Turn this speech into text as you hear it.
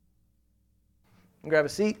Grab a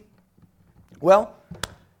seat. Well,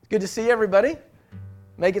 it's good to see everybody.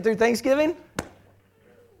 Make it through Thanksgiving?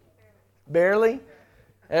 Barely?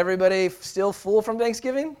 Everybody still full from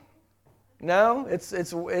Thanksgiving? No?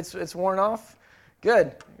 It's worn off?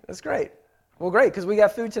 Good. That's great. Well, great, because we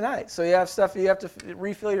got food tonight. So you have stuff you have to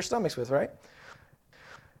refill your stomachs with, right?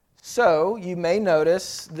 So you may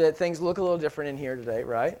notice that things look a little different in here today,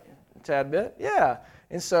 right? A tad bit? Yeah.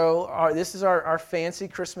 And so this is our fancy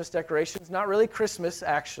Christmas decorations. Not really Christmas,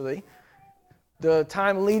 actually. The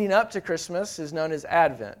time leading up to Christmas is known as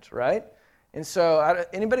Advent, right? And so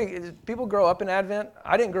people grow up in Advent?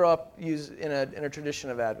 I didn't grow up in a tradition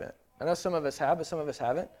of Advent. I know some of us have, but some of us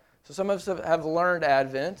haven't. So some of us have learned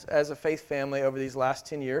Advent as a faith family over these last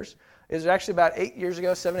 10 years. It was actually about 8 years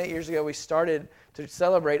ago, 7, 8 years ago, we started to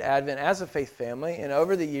celebrate Advent as a faith family. And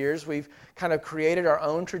over the years, we've kind of created our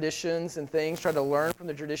own traditions and things, tried to learn from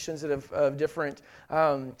the traditions of different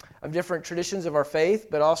traditions of our faith,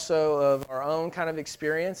 but also of our own kind of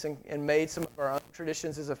experience and made some of our own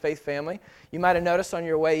traditions as a faith family. You might have noticed on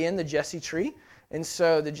your way in the Jesse tree. And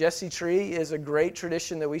so the Jesse tree is a great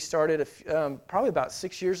tradition that we started probably about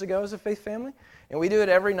 6 years ago as a faith family. And we do it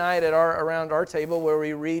every night around our table where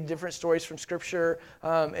we read different stories from Scripture.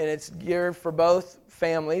 And it's geared for both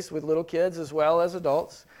families with little kids as well as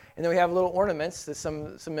adults. And then we have little ornaments that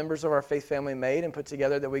some members of our faith family made and put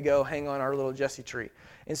together that we go hang on our little Jesse tree.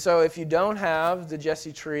 And so if you don't have the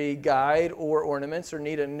Jesse tree guide or ornaments or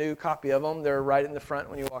need a new copy of them, they're right in the front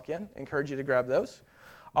when you walk in. I encourage you to grab those.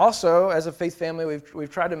 Also, as a faith family, we've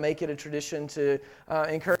tried to make it a tradition to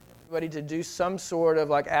encourage everybody to do some sort of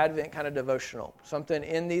like Advent kind of devotional, something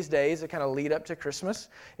in these days that kind of lead up to Christmas.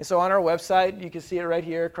 And so on our website, you can see it right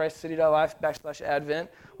here, christcity.life/Advent.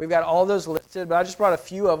 We've got all those listed, but I just brought a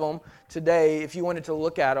few of them today if you wanted to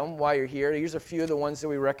look at them while you're here. Here's a few of the ones that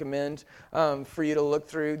we recommend for you to look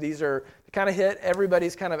through. These are kind of hit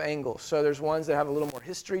everybody's kind of angle. So there's ones that have a little more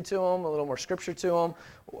history to them, a little more scripture to them.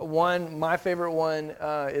 My favorite one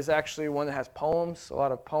is actually one that has poems, a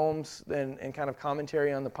lot of poems and kind of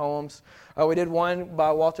commentary on the poems. We did one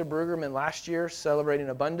by Walter Brueggemann last year, celebrating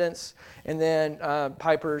abundance, and then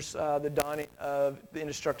Piper's The Dawning of the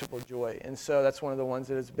Indestructible Joy. And so that's one of the ones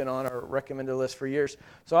that has been on our recommended list for years.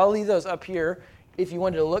 So I'll leave those up here if you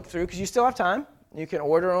wanted to look through, because you still have time. You can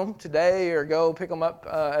order them today or go pick them up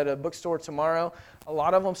at a bookstore tomorrow. A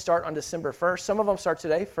lot of them start on December 1st. Some of them start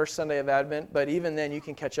today, first Sunday of Advent, but even then you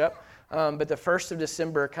can catch up. But the 1st of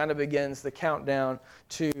December kind of begins the countdown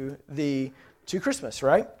to Christmas,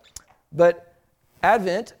 right? But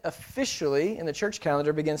Advent officially in the church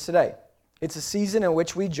calendar begins today. It's a season in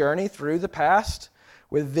which we journey through the past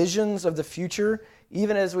with visions of the future,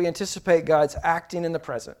 even as we anticipate God's acting in the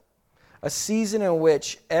present. A season in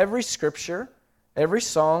which every scripture, every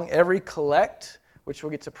song, every collect, which we'll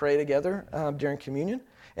get to pray together during communion,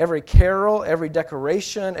 every carol, every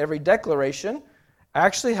decoration, every declaration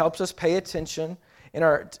actually helps us pay attention in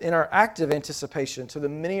our active anticipation to the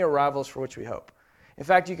many arrivals for which we hope. In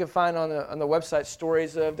fact, you can find on the website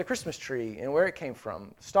stories of the Christmas tree and where it came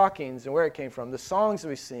from, stockings and where it came from, the songs that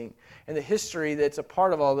we sing, and the history that's a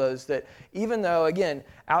part of all those, that even though, again,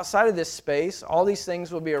 outside of this space, all these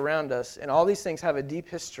things will be around us, and all these things have a deep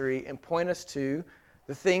history and point us to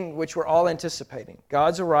the thing which we're all anticipating,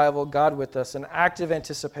 God's arrival, God with us, an active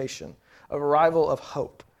anticipation of arrival of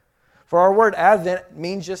hope. For our word Advent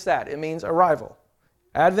means just that. It means arrival.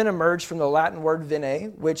 Advent emerged from the Latin word veni,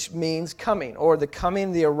 which means coming, or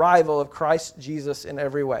the arrival of Christ Jesus in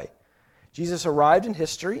every way. Jesus arrived in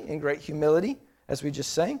history in great humility, as we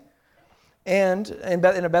just sang, and in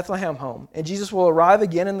a Bethlehem home. And Jesus will arrive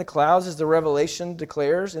again in the clouds, as the Revelation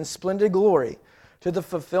declares, in splendid glory, to the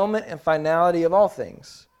fulfillment and finality of all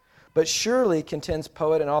things. But surely, contends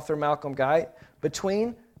poet and author Malcolm Guite,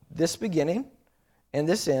 between this beginning and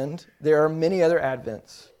this end, there are many other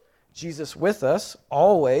Advents. Jesus with us,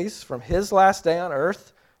 always, from His last day on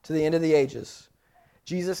earth to the end of the ages.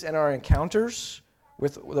 Jesus in our encounters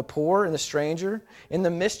with the poor and the stranger, in the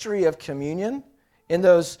mystery of communion, in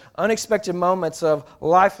those unexpected moments of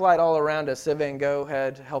life light all around us that Van Gogh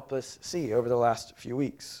had helped us see over the last few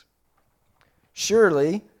weeks.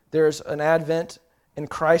 Surely, there's an Advent, and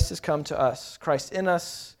Christ has come to us. Christ in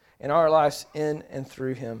us, in our lives, in and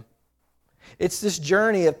through Him. It's this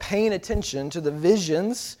journey of paying attention to the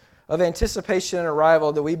visions of anticipation and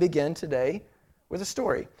arrival that we begin today with a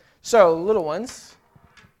story. So, little ones,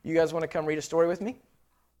 you guys want to come read a story with me?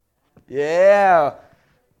 Yeah.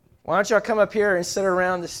 Why don't y'all come up here and sit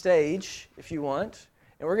around the stage if you want,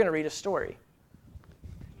 and we're going to read a story.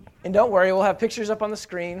 And don't worry, we'll have pictures up on the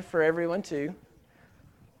screen for everyone too.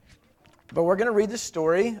 But we're going to read the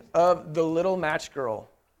story of the Little Match Girl.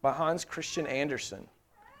 by Hans Christian Andersen.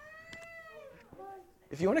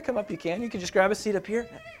 If you want to come up, you can. You can just grab a seat up here.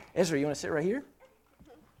 Ezra, you want to sit right here?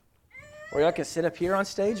 Or y'all can sit up here on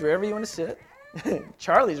stage, wherever you want to sit.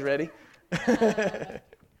 Charlie's ready. The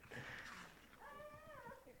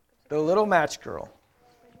Little Match Girl.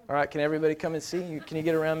 All right, can everybody come and see? Can you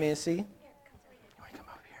get around me and see? You want to come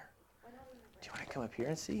up here? Do you want to come up here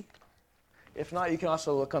and see? If not, you can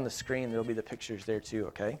also look on the screen. There'll be the pictures there too,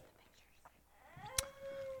 okay?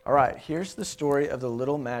 All right, here's the story of the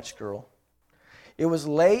Little Match Girl. It was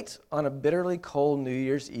late on a bitterly cold New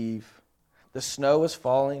Year's Eve. The snow was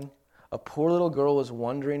falling. A poor little girl was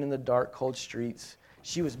wandering in the dark, cold streets.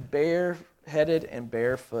 She was bareheaded and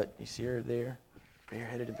barefoot. You see her there?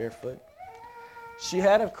 Bareheaded and barefoot. She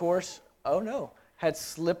had, of course, had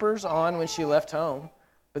slippers on when she left home,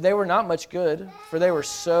 but they were not much good, for they were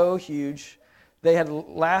so huge. They had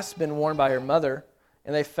last been worn by her mother,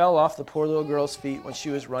 and they fell off the poor little girl's feet when she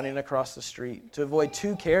was running across the street to avoid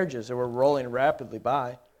two carriages that were rolling rapidly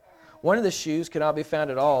by. One of the shoes could not be found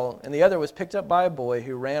at all, and the other was picked up by a boy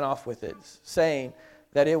who ran off with it, saying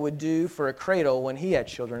that it would do for a cradle when he had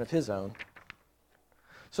children of his own.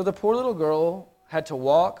 So the poor little girl had to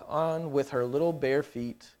walk on with her little bare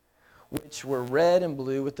feet, which were red and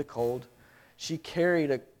blue with the cold. She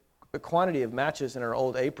carried a quantity of matches in her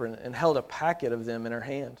old apron and held a packet of them in her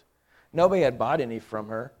hand. Nobody had bought any from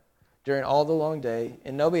her during all the long day,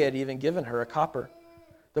 and nobody had even given her a copper.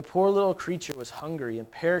 The poor little creature was hungry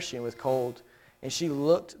and perishing with cold, and she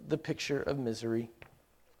looked the picture of misery.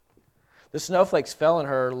 The snowflakes fell on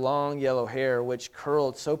her long yellow hair, which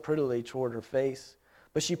curled so prettily toward her face,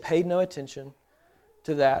 but she paid no attention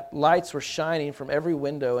to that. Lights were shining from every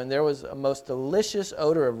window, and there was a most delicious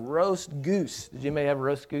odor of roast goose. Did you may have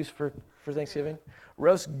roast goose for Thanksgiving?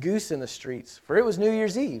 Roast goose in the streets, for it was New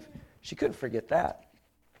Year's Eve. She couldn't forget that.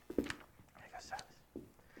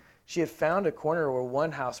 She had found a corner where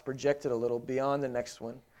one house projected a little beyond the next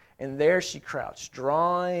one, and there she crouched,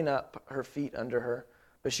 drawing up her feet under her,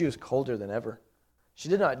 but she was colder than ever. She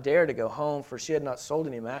did not dare to go home, for she had not sold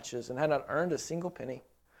any matches and had not earned a single penny.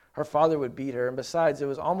 Her father would beat her, and besides, it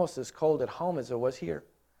was almost as cold at home as it was here.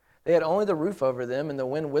 They had only the roof over them, and the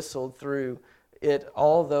wind whistled through it,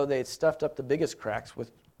 although they had stuffed up the biggest cracks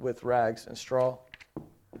with rags and straw.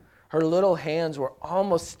 Her little hands were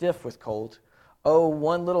almost stiff with cold. Oh,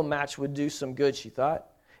 one little match would do some good, she thought.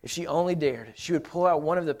 If she only dared, she would pull out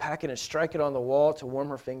one of the packet and strike it on the wall to warm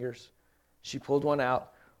her fingers. She pulled one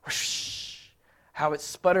out. Whoosh! How it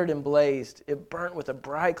sputtered and blazed. It burnt with a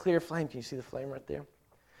bright, clear flame. Can you see the flame right there?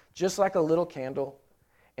 Just like a little candle.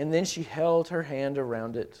 And then she held her hand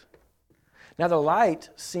around it. Now the light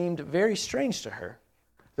seemed very strange to her.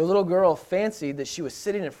 The little girl fancied that she was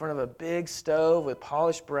sitting in front of a big stove with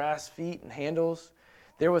polished brass feet and handles.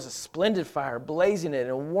 There was a splendid fire blazing it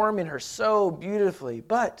and warming her so beautifully.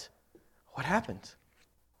 But what happened?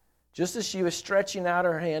 Just as she was stretching out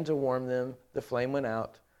her hand to warm them, the flame went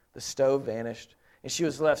out, the stove vanished, and she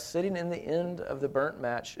was left sitting in the end of the burnt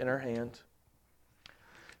match in her hand.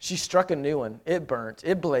 She struck a new one. It burnt,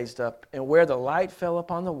 it blazed up, and where the light fell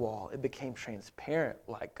upon the wall, it became transparent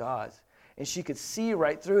like gauze, and she could see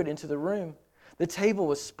right through it into the room. The table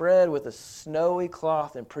was spread with a snowy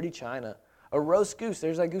cloth and pretty china. A roast goose,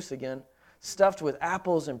 there's that goose again, stuffed with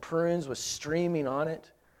apples and prunes was streaming on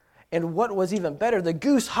it. And what was even better, the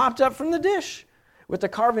goose hopped up from the dish with the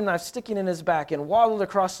carving knife sticking in his back and waddled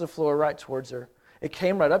across the floor right towards her. It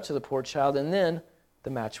came right up to the poor child, and then the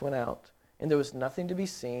match went out, and there was nothing to be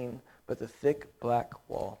seen but the thick black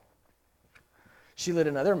wall. She lit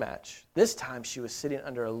another match. This time she was sitting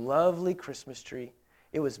under a lovely Christmas tree.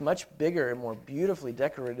 It was much bigger and more beautifully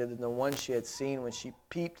decorated than the one she had seen when she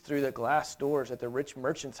peeped through the glass doors at the rich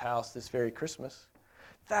merchant's house this very Christmas.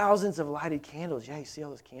 Thousands of lighted candles, you see all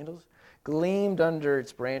those candles, gleamed under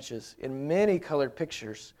its branches, and many colored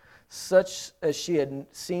pictures, such as she had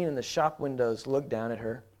seen in the shop windows, looked down at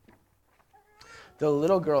her. The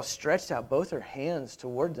little girl stretched out both her hands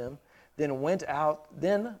toward them, then went out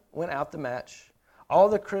the match. All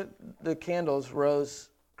the candles rose.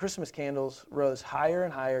 Christmas candles rose higher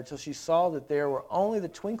and higher till she saw that there were only the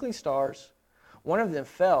twinkling stars. One of them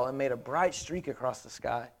fell and made a bright streak across the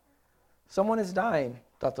sky. Someone is dying,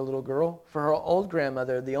 thought the little girl, for her old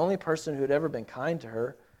grandmother, the only person who had ever been kind to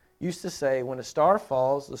her, used to say, when a star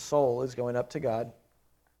falls, the soul is going up to God.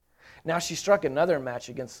 Now she struck another match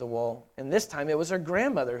against the wall, and this time it was her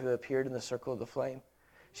grandmother who appeared in the circle of the flame.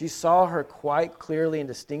 She saw her quite clearly and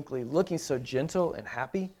distinctly, looking so gentle and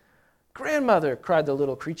happy. "Grandmother," cried the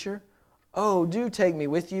little creature, "oh, do take me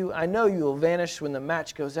with you. I know you will vanish when the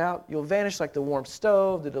match goes out. You'll vanish like the warm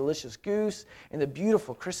stove, the delicious goose, and the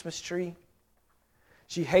beautiful Christmas tree."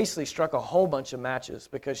 She hastily struck a whole bunch of matches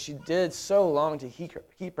because she did so long to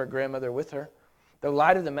keep her grandmother with her. The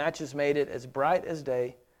light of the matches made it as bright as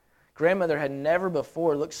day. Grandmother had never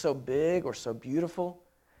before looked so big or so beautiful.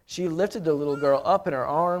 She lifted the little girl up in her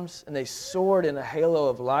arms, and they soared in a halo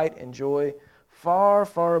of light and joy, far,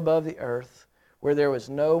 far above the earth, where there was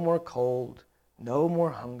no more cold, no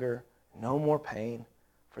more hunger, no more pain,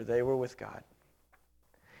 for they were with God.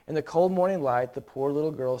 In the cold morning light, the poor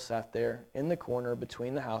little girl sat there in the corner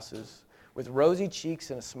between the houses, with rosy cheeks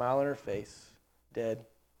and a smile on her face, dead.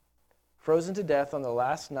 Frozen to death on the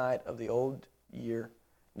last night of the old year,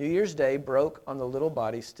 New Year's Day broke on the little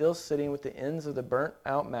body, still sitting with the ends of the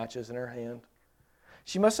burnt-out matches in her hand.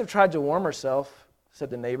 She must have tried to warm herself, said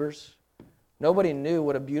the neighbors. Nobody knew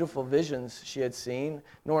what a beautiful visions she had seen,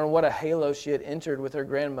 nor in what a halo she had entered with her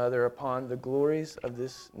grandmother upon the glories of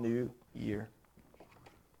this new year.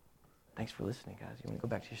 Thanks for listening, guys. You want to go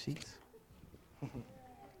back to your seats?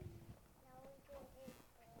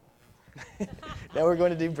 Now we're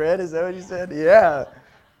going to do bread? Is that what you said? Yeah,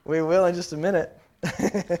 we will in just a minute.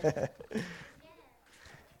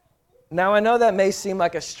 Now, I know that may seem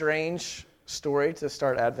like a strange story to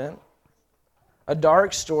start Advent, a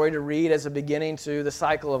dark story to read as a beginning to the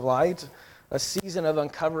cycle of light, a season of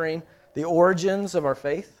uncovering the origins of our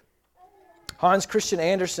faith. Hans Christian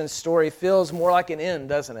Andersen's story feels more like an end,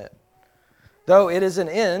 doesn't it? Though it is an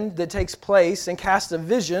end that takes place and casts a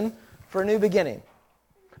vision for a new beginning,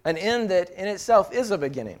 an end that in itself is a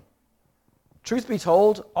beginning. Truth be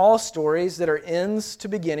told, all stories that are ends to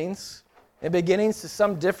beginnings and beginnings to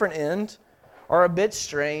some different end are a bit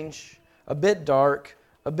strange, a bit dark,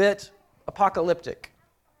 a bit apocalyptic.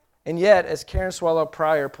 And yet, as Karen Swallow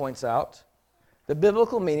Prior points out, the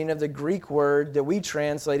biblical meaning of the Greek word that we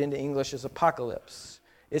translate into English as apocalypse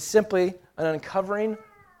is simply an uncovering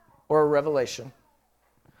or a revelation.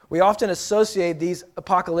 We often associate these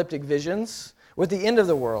apocalyptic visions with the end of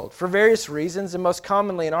the world for various reasons, and most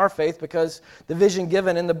commonly in our faith because the vision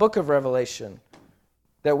given in the book of Revelation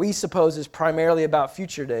that we suppose is primarily about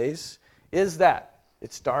future days is that.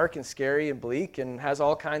 It's dark and scary and bleak and has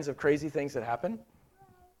all kinds of crazy things that happen.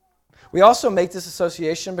 We also make this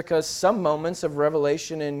association because some moments of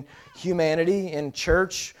revelation in humanity, in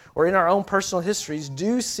church, or in our own personal histories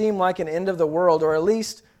do seem like an end of the world, or at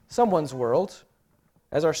least someone's world,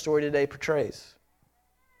 as our story today portrays.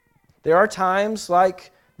 There are times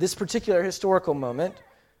like this particular historical moment,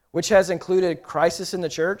 which has included crisis in the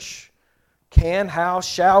church. How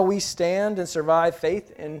shall we stand and survive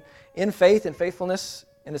faith in faith and faithfulness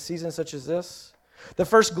in a season such as this? The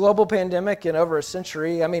first global pandemic in over a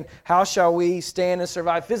century. How shall we stand and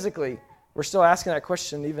survive physically? We're still asking that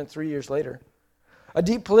question even 3 years later. A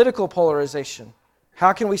deep political polarization.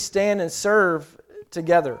 How can we stand and serve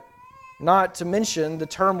together? Not to mention the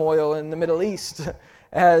turmoil in the Middle East,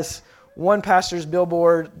 as one pastor's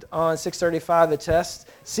billboard on 635 attests,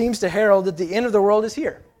 seems to herald that the end of the world is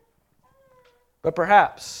here. But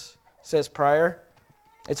perhaps, says Prior,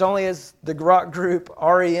 it's only as the rock group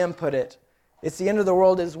REM put it, it's the end of the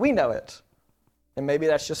world as we know it. And maybe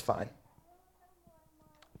that's just fine.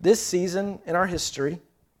 This season in our history,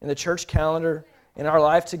 in the church calendar, in our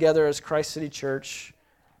life together as Christ City Church,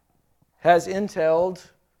 has entailed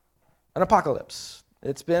an apocalypse.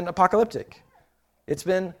 It's been apocalyptic. It's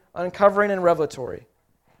been uncovering and revelatory.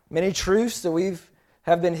 Many truths that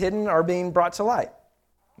have been hidden are being brought to light.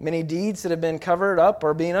 Many deeds that have been covered up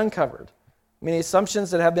are being uncovered. Many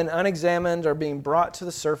assumptions that have been unexamined are being brought to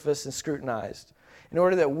the surface and scrutinized in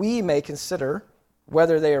order that we may consider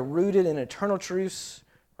whether they are rooted in eternal truths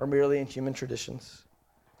or merely in human traditions.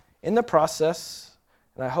 In the process,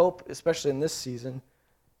 and I hope especially in this season,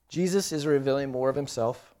 Jesus is revealing more of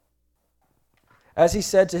himself. As he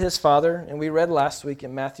said to his Father, and we read last week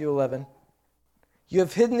in Matthew 11, "You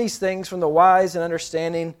have hidden these things from the wise and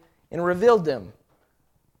understanding and revealed them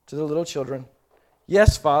to the little children.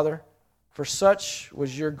 Yes, Father, for such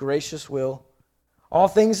was your gracious will. All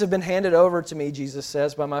things have been handed over to me," Jesus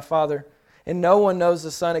says, "by my Father, and no one knows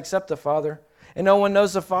the Son except the Father, and no one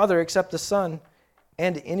knows the Father except the Son,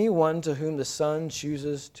 and anyone to whom the Son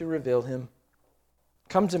chooses to reveal him.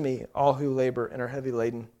 Come to me, all who labor and are heavy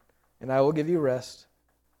laden, and I will give you rest.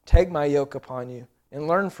 Take my yoke upon you and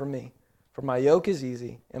learn from me, for my yoke is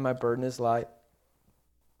easy and my burden is light."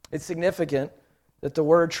 It's significant that the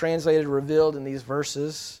word translated revealed in these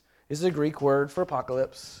verses is the Greek word for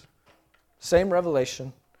apocalypse. Same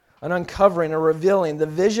revelation, an uncovering, a revealing, the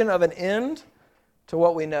vision of an end to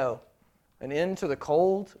what we know, an end to the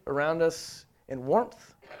cold around us and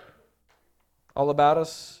warmth all about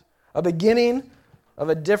us, a beginning of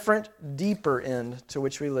a different, deeper end to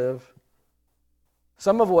which we live.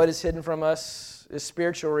 Some of what is hidden from us is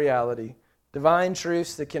spiritual reality, divine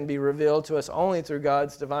truths that can be revealed to us only through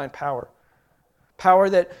God's divine power. Power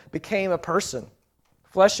that became a person,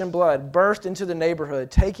 flesh and blood, birthed into the neighborhood,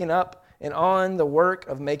 taking up and on the work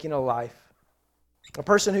of making a life. A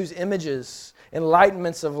person whose images,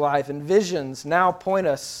 enlightenments of life, and visions now point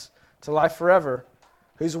us to life forever,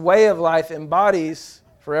 whose way of life embodies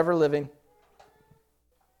forever living.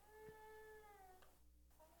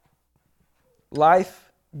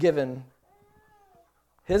 Life given,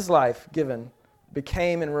 his life given,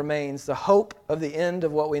 became and remains the hope of the end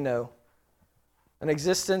of what we know. An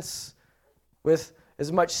existence with as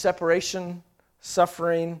much separation,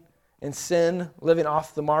 suffering, and sin, living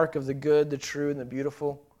off the mark of the good, the true, and the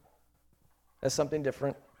beautiful, as something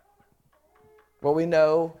different. What we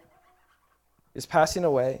know is passing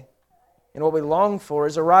away, and what we long for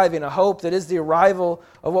is arriving, a hope that is the arrival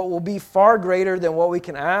of what will be far greater than what we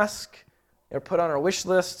can ask or put on our wish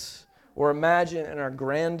lists or imagine in our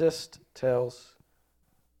grandest tales.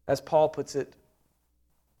 As Paul puts it,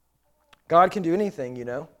 God can do anything, you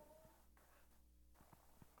know.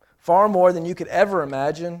 Far more than you could ever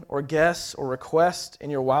imagine or guess or request in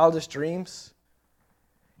your wildest dreams.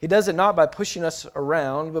 He does it not by pushing us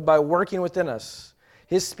around, but by working within us,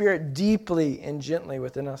 His Spirit deeply and gently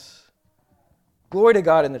within us. Glory to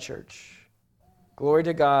God in the church. Glory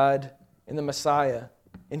to God in the Messiah,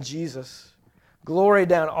 in Jesus. Glory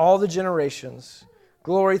down all the generations.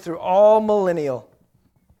 Glory through all millennial.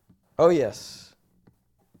 Oh yes.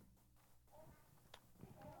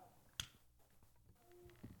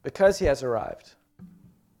 Because He has arrived.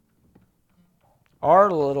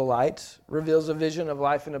 Our little light reveals a vision of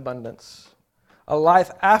life in abundance. A life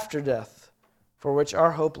after death for which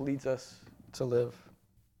our hope leads us to live.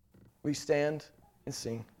 We stand and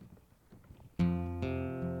sing.